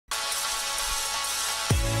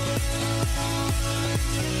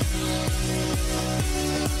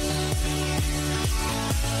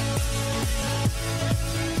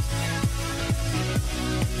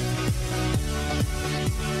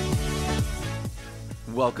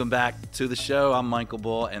Welcome back to the show. I'm Michael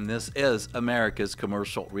Bull, and this is America's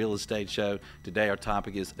Commercial Real Estate Show. Today our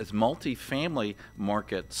topic is multifamily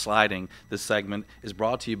market sliding. This segment is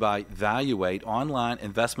brought to you by Valuate Online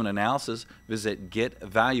Investment Analysis. Visit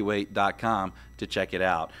getvaluate.com to check it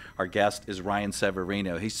out. Our guest is Ryan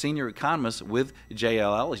Severino. He's Senior Economist with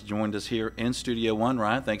JLL. He's joined us here in Studio One.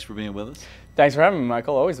 Ryan, thanks for being with us. Thanks for having me,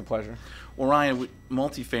 Michael. Always a pleasure. Well, Ryan, with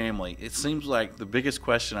multifamily, it seems like the biggest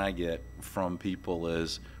question I get from people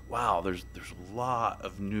is, wow, there's a lot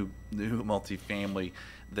of new multifamily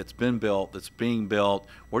that's been built, that's being built.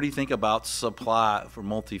 What do you think about supply for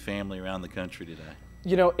multifamily around the country today?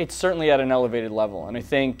 You know, it's certainly at an elevated level. And I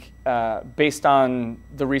think based on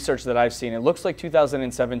the research that I've seen, it looks like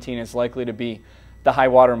 2017 is likely to be the high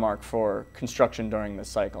water mark for construction during this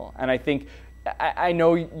cycle. And I think I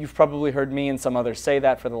know you've probably heard me and some others say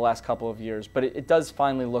that for the last couple of years, but it does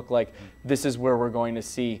finally look like this is where we're going to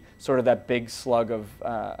see sort of that big slug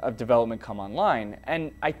of development come online.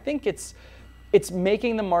 And I think it's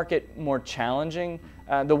making the market more challenging.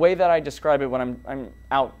 The way that I describe it when I'm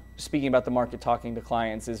out speaking about the market, talking to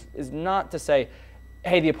clients, is not to say,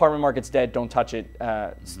 hey, the apartment market's dead, don't touch it,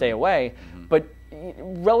 stay away. But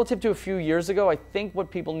relative to a few years ago, I think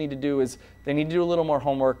what people need to do is they need to do a little more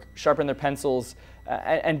homework, sharpen their pencils,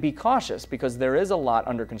 and be cautious, because there is a lot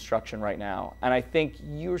under construction right now. And I think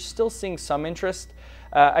you're still seeing some interest.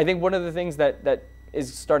 I think one of the things that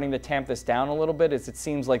is starting to tamp this down a little bit is it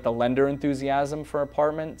seems like the lender enthusiasm for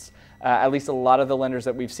apartments, at least a lot of the lenders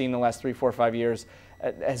that we've seen the last 3, 4, 5 years,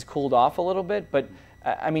 has cooled off a little bit. But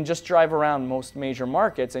I mean, just drive around most major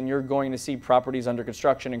markets and you're going to see properties under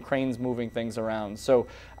construction and cranes moving things around. So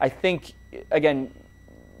I think, again,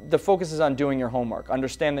 the focus is on doing your homework.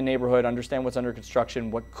 Understand the neighborhood, understand what's under construction,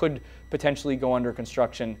 what could potentially go under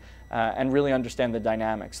construction, and really understand the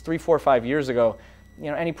dynamics. 3, 4, 5 years ago, you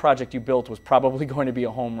know, any project you built was probably going to be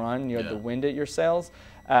a home run. You had the wind at your sails.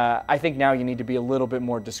 I think now you need to be a little bit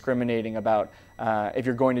more discriminating about if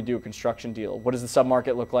you're going to do a construction deal. What does the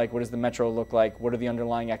submarket look like? What does the metro look like? What are the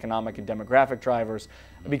underlying economic and demographic drivers?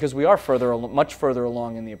 Because we are much further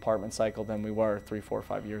along in the apartment cycle than we were 3, 4,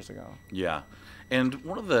 5 years ago. Yeah. And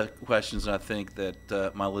one of the questions I think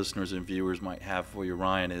that my listeners and viewers might have for you,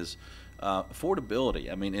 Ryan, is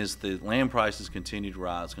affordability. I mean, as the land prices continue to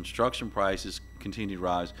rise, construction prices continue to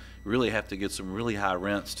rise, you really have to get some really high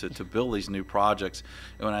rents to build these new projects.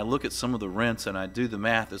 And when I look at some of the rents and I do the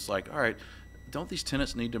math, it's like, all right, don't these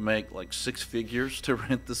tenants need to make like 6 figures to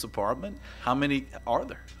rent this apartment? How many are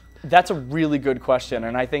there? That's a really good question,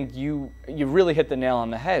 and I think you really hit the nail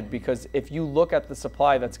on the head, because if you look at the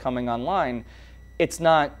supply that's coming online, it's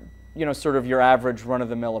not, you know, sort of your average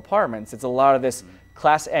run-of-the-mill apartments. It's a lot of this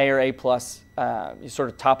Class A or A plus, sort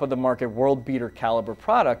of top of the market, world beater caliber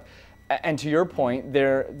product. And to your point,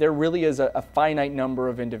 there really is a finite number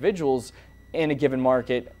of individuals in a given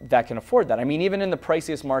market that can afford that. I mean, even in the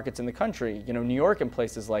priciest markets in the country, you know, New York and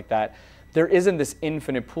places like that, there isn't this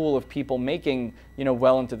infinite pool of people making, you know,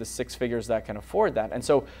 well into the 6 figures that can afford that. And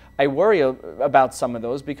so I worry about some of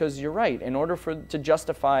those, because you're right. In order to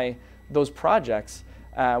justify those projects,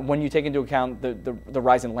 when you take into account the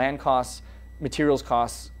rise in land costs, materials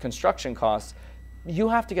costs, construction costs, you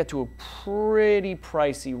have to get to a pretty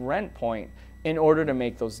pricey rent point in order to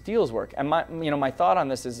make those deals work. And my thought on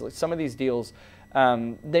this is, like, some of these deals,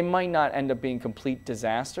 they might not end up being complete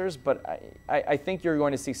disasters, but I think you're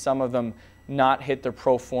going to see some of them not hit their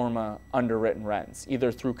pro forma underwritten rents,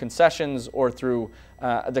 either through concessions or through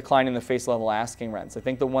a decline in the face level asking rents. I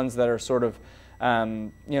think the ones that are sort of,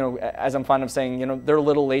 you know, as I'm fond of saying, you know, they're a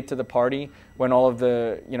little late to the party when all of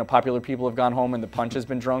the, you know, popular people have gone home and the punch has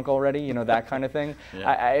been drunk already, you know, that kind of thing. Yeah.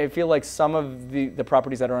 I feel like some of the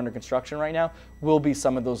properties that are under construction right now will be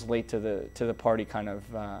some of those late to the party kind of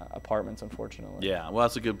apartments, unfortunately. Yeah, well,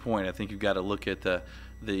 that's a good point. I think you've got to look at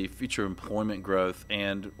the future employment growth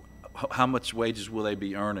and how much wages will they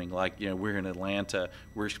be earning. Like, you know, we're in Atlanta,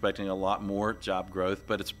 we're expecting a lot more job growth,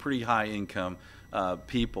 but it's pretty high income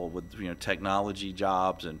people with, you know, technology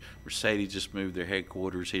jobs, and Mercedes just moved their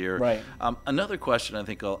headquarters here. Right. Another question I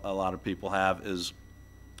think a lot of people have is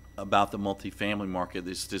about the multifamily market.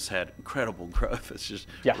 It's just had incredible growth. It's just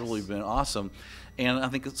really been awesome. And I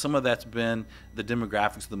think some of that's been the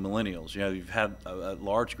demographics of the millennials. You know, you've had a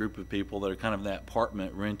large group of people that are kind of in that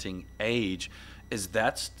apartment renting age. Is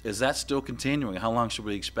that still continuing? How long should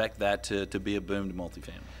we expect that to be a boom to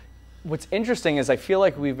multifamily? What's interesting is I feel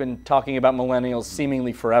like we've been talking about millennials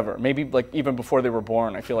seemingly forever, maybe like even before they were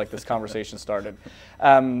born. I feel like this conversation started.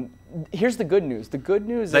 Here's the good news. The good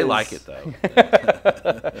news they is... like it,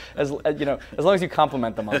 though. as long as you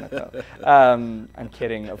compliment them on it, though. I'm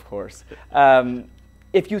kidding, of course.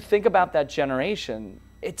 If you think about that generation,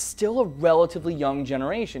 it's still a relatively young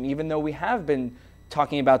generation, even though we have been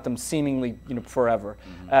talking about them seemingly forever.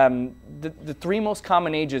 The three most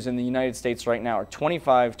common ages in the United States right now are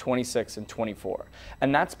 25, 26, and 24.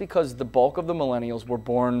 And that's because the bulk of the millennials were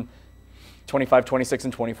born 25, 26,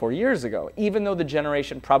 and 24 years ago. Even though the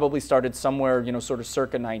generation probably started somewhere, sort of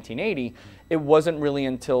circa 1980, it wasn't really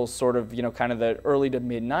until sort of, kind of the early to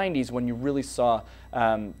mid 90s when you really saw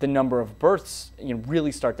the number of births,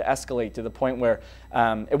 really start to escalate to the point where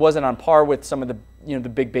it wasn't on par with some of the, the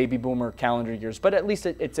big baby boomer calendar years, but at least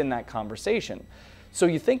it's in that conversation. So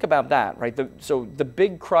you think about that, right? So the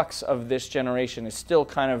big crux of this generation is still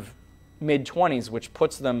kind of mid 20s, which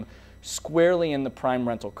puts them squarely in the prime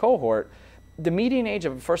rental cohort. The median age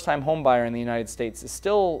of a first-time home buyer in the United States is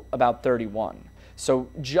still about 31. So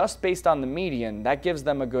just based on the median, that gives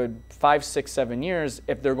them a good 5, 6, 7 years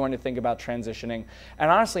if they're going to think about transitioning. And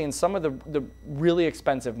honestly, in some of the really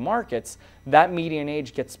expensive markets, that median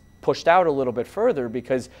age gets pushed out a little bit further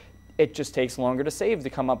because it just takes longer to save to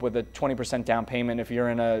come up with a 20% down payment if you're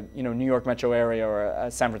in a New York metro area or a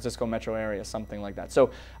San Francisco metro area, something like that.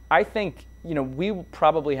 So I think we will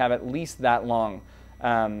probably have at least that long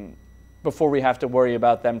before we have to worry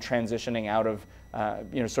about them transitioning out of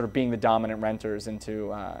sort of being the dominant renters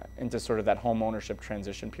into sort of that home ownership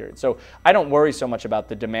transition period. So I don't worry so much about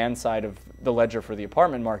the demand side of the ledger for the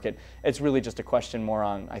apartment market. It's really just a question more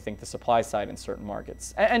on, I think, the supply side in certain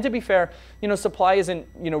markets. And to be fair, supply isn't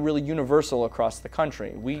really universal across the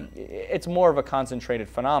country. It's more of a concentrated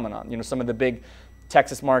phenomenon. Some of the big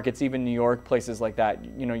Texas markets, even New York, places like that,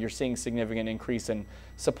 you're seeing significant increase in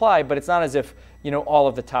supply, but it's not as if all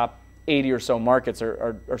of the top 80 or so markets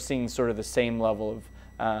are seeing sort of the same level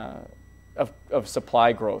of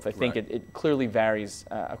supply growth. I think it clearly varies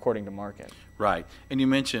according to market. Right. And you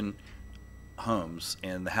mentioned homes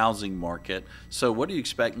and the housing market. So what do you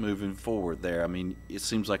expect moving forward there? I mean, it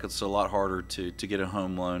seems like it's a lot harder to get a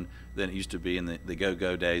home loan than it used to be in the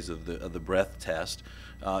go-go days of the breath test.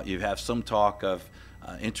 You have some talk of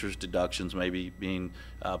interest deductions maybe being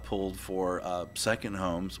pulled for second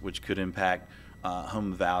homes, which could impact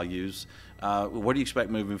home values. What do you expect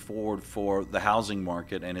moving forward for the housing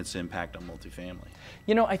market and its impact on multifamily?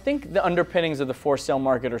 I think the underpinnings of the for-sale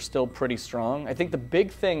market are still pretty strong. I think the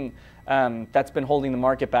big thing that's been holding the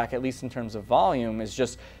market back, at least in terms of volume, is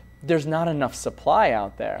just there's not enough supply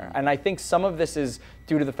out there. And I think some of this is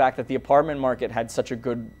due to the fact that the apartment market had such a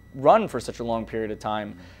good run for such a long period of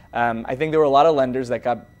time. I think there were a lot of lenders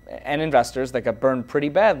and investors that got burned pretty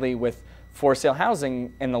badly with for-sale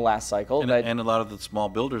housing in the last cycle. And a lot of the small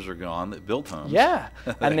builders are gone that built homes. Yeah,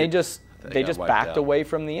 and they just backed away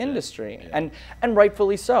from the industry. Yeah. And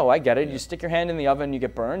rightfully so. I get it. Yeah. You stick your hand in the oven, you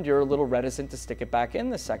get burned. You're a little reticent to stick it back in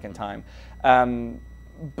the second time.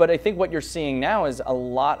 But I think what you're seeing now is a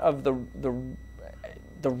lot of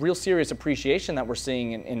the real serious appreciation that we're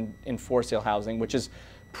seeing in for-sale housing, which is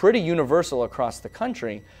pretty universal across the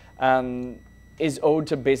country, is owed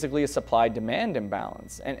to basically a supply-demand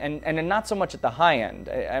imbalance, and not so much at the high end.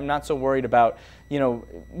 I'm not so worried about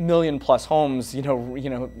million-plus homes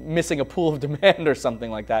missing a pool of demand or something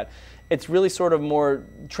like that. It's really sort of more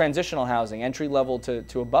transitional housing, entry level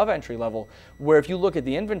to above entry level, where if you look at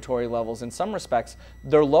the inventory levels, in some respects,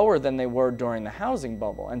 they're lower than they were during the housing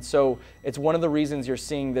bubble, and so it's one of the reasons you're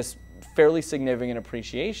seeing this fairly significant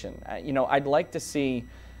appreciation. I'd like to see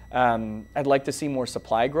more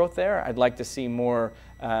supply growth there. I'd like to see more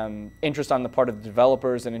interest on the part of the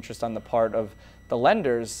developers and interest on the part of the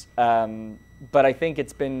lenders. But I think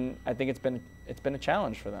it's been a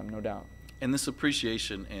challenge for them, no doubt. And this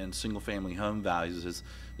appreciation in single-family home values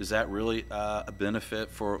is that really a benefit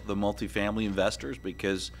for the multifamily investors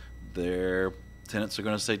because their tenants are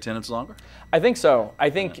going to stay tenants longer? I think so. I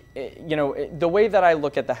think the way that I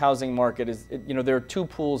look at the housing market is there are two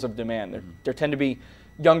pools of demand. There tend to be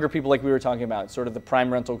younger people, like we were talking about, sort of the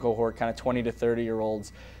prime rental cohort, kind of 20 to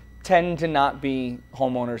 30-year-olds, tend to not be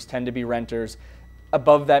homeowners, tend to be renters.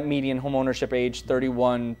 Above that median homeownership age,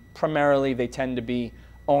 31, primarily they tend to be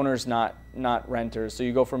owners, not renters. So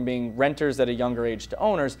you go from being renters at a younger age to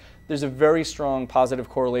owners. There's a very strong positive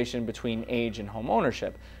correlation between age and home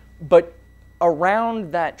ownership. But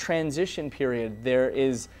around that transition period, there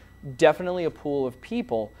is definitely a pool of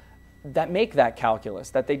people that make that calculus,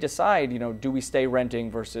 that they decide, do we stay renting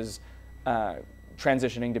versus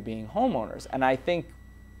transitioning to being homeowners? And I think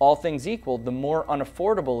all things equal, the more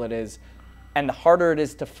unaffordable it is and the harder it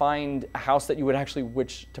is to find a house that you would actually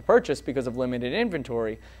wish to purchase because of limited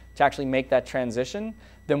inventory to actually make that transition,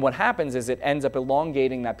 then what happens is it ends up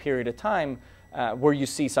elongating that period of time where you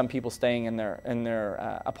see some people staying in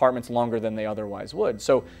their apartments longer than they otherwise would.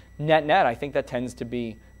 So net, I think that tends to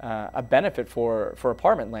be a benefit for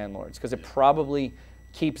apartment landlords because it probably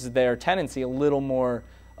keeps their tenancy a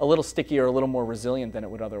little stickier, a little more resilient than it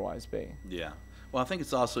would otherwise be. Yeah. Well, I think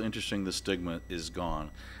it's also interesting the stigma is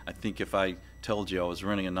gone. I think if I told you I was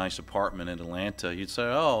renting a nice apartment in Atlanta, you'd say,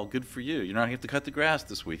 oh, good for you. You're not going to have to cut the grass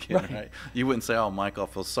this weekend, right? You wouldn't say, oh, Michael, I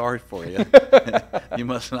feel sorry for you. You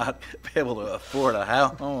must not be able to afford a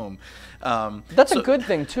home. That's a good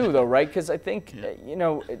thing, too, though, right? Because I think, you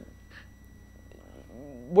know,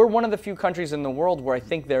 we're one of the few countries in the world where I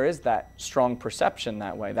think there is that strong perception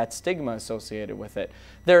that way, that stigma associated with it.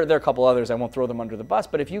 There are a couple others, I won't throw them under the bus,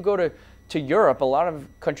 but if you go to Europe, a lot of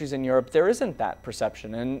countries in Europe, there isn't that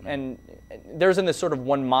perception. And there isn't this sort of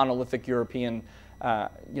one monolithic European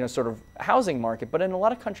sort of housing market. But in a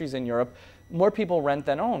lot of countries in Europe, more people rent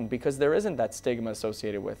than own because there isn't that stigma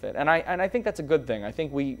associated with it. And I think that's a good thing. I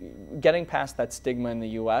think getting past that stigma in the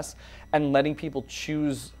U.S. and letting people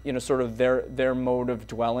choose, sort of their mode of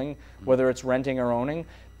dwelling, whether it's renting or owning,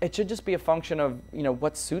 it should just be a function of,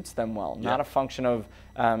 what suits them well, not a function of,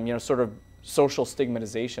 sort of social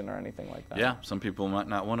stigmatization or anything like that. Yeah, some people might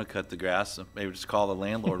not want to cut the grass. Maybe just call the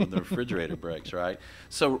landlord when the refrigerator breaks, right?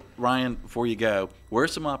 So, Ryan, before you go, where are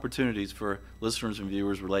some opportunities for listeners and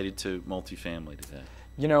viewers related to multifamily today?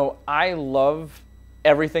 I love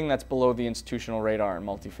everything that's below the institutional radar in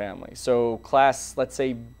multifamily. So class, let's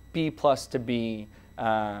say B plus to B,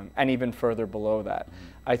 and even further below that.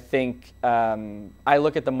 I think I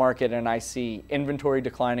look at the market and I see inventory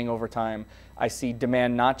declining over time. I see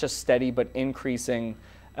demand not just steady but increasing.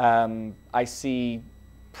 I see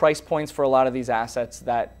price points for a lot of these assets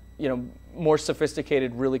that more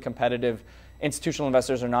sophisticated, really competitive institutional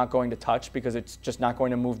investors are not going to touch because it's just not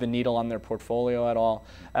going to move the needle on their portfolio at all.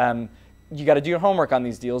 You got to do your homework on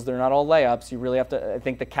these deals. They're not all layups. You really have to. I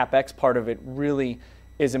think the CapEx part of it really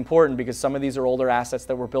is important because some of these are older assets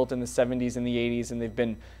that were built in the 70s and the 80s and they've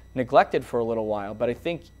been neglected for a little while. But I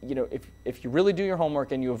think if you really do your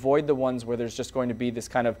homework and you avoid the ones where there's just going to be this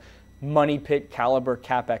kind of money pit caliber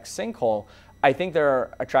CapEx sinkhole, I think there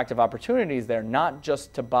are attractive opportunities there, not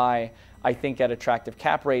just to buy, I think, at attractive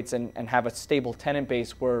cap rates and have a stable tenant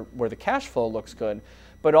base where the cash flow looks good,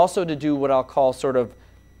 but also to do what I'll call sort of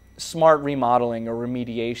smart remodeling or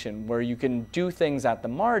remediation, where you can do things at the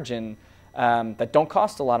margin that don't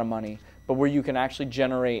cost a lot of money, but where you can actually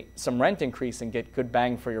generate some rent increase and get good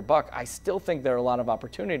bang for your buck. I still think there are a lot of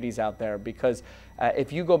opportunities out there because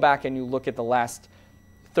if you go back and you look at the last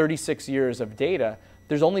 36 years of data,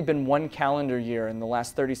 there's only been one calendar year in the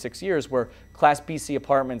last 36 years where Class BC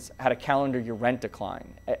apartments had a calendar year rent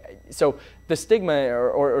decline. So the stigma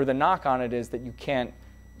or the knock on it is that you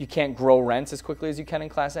can't grow rents as quickly as you can in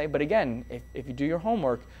Class A. But again, if you do your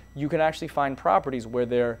homework, you can actually find properties where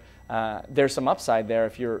there's some upside there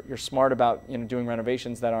if you're smart about doing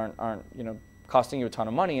renovations that aren't costing you a ton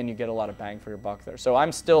of money and you get a lot of bang for your buck there. So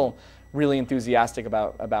I'm still really enthusiastic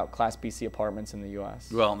about Class BC apartments in the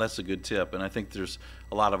U.S. Well, that's a good tip, and I think there's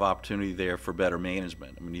a lot of opportunity there for better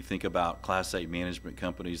management. I mean, you think about Class A management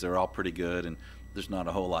companies; they're all pretty good, and there's not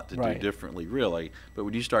a whole lot to do differently, really. But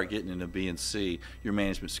when you start getting into B and C, your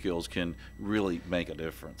management skills can really make a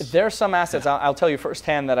difference. There are some assets, I'll tell you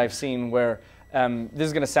firsthand, that I've seen where, this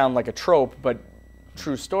is going to sound like a trope, but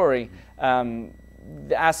true story.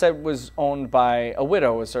 The asset was owned by a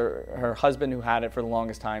widow. It was her husband who had it for the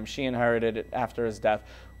longest time. She inherited it after his death.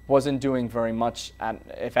 Wasn't doing very much,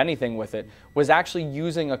 if anything, with it. Was actually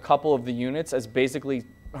using a couple of the units as basically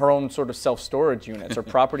her own sort of self-storage units or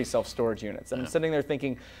property self-storage units. And I'm sitting there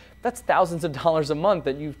thinking, that's thousands of dollars a month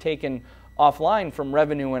that you've taken offline from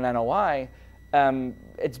revenue and NOI.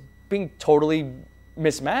 It's being totally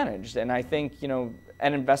mismanaged. And I think, an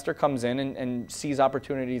investor comes in and sees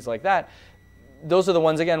opportunities like that. Those are the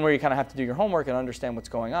ones, again, where you kind of have to do your homework and understand what's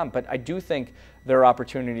going on. But I do think there are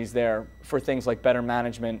opportunities there for things like better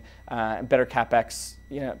management, better CapEx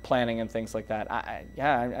planning and things like that.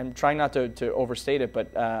 I'm trying not to overstate it,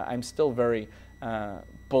 but I'm still very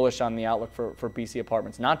bullish on the outlook for BC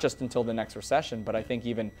apartments, not just until the next recession, but I think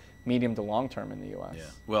even medium to long term in the U.S. Yeah.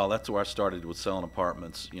 Well, that's where I started with selling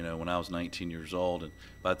apartments, when I was 19 years old. And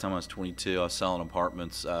by the time I was 22, I was selling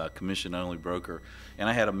apartments, commission-only broker. And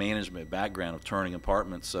I had a management background of turning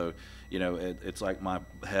apartments. So it's like my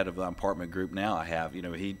head of the apartment group now I have.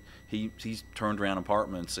 He's turned around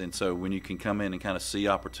apartments, and so when you can come in and kind of see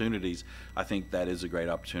opportunities, I think that is a great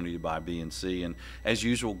opportunity to buy B and C. And as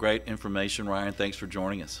usual, great information, Ryan. Thanks for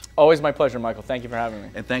joining us. Always my pleasure, Michael. Thank you for having me.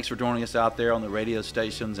 And thanks for joining us out there on the radio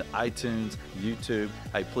stations, iTunes, YouTube.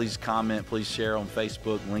 Hey, please comment, please share on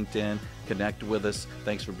Facebook, LinkedIn, connect with us.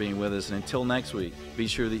 Thanks for being with us. And until next week, be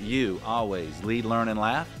sure that you always lead, learn, and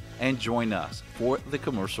laugh, and join us for the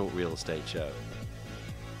Commercial Real Estate Show.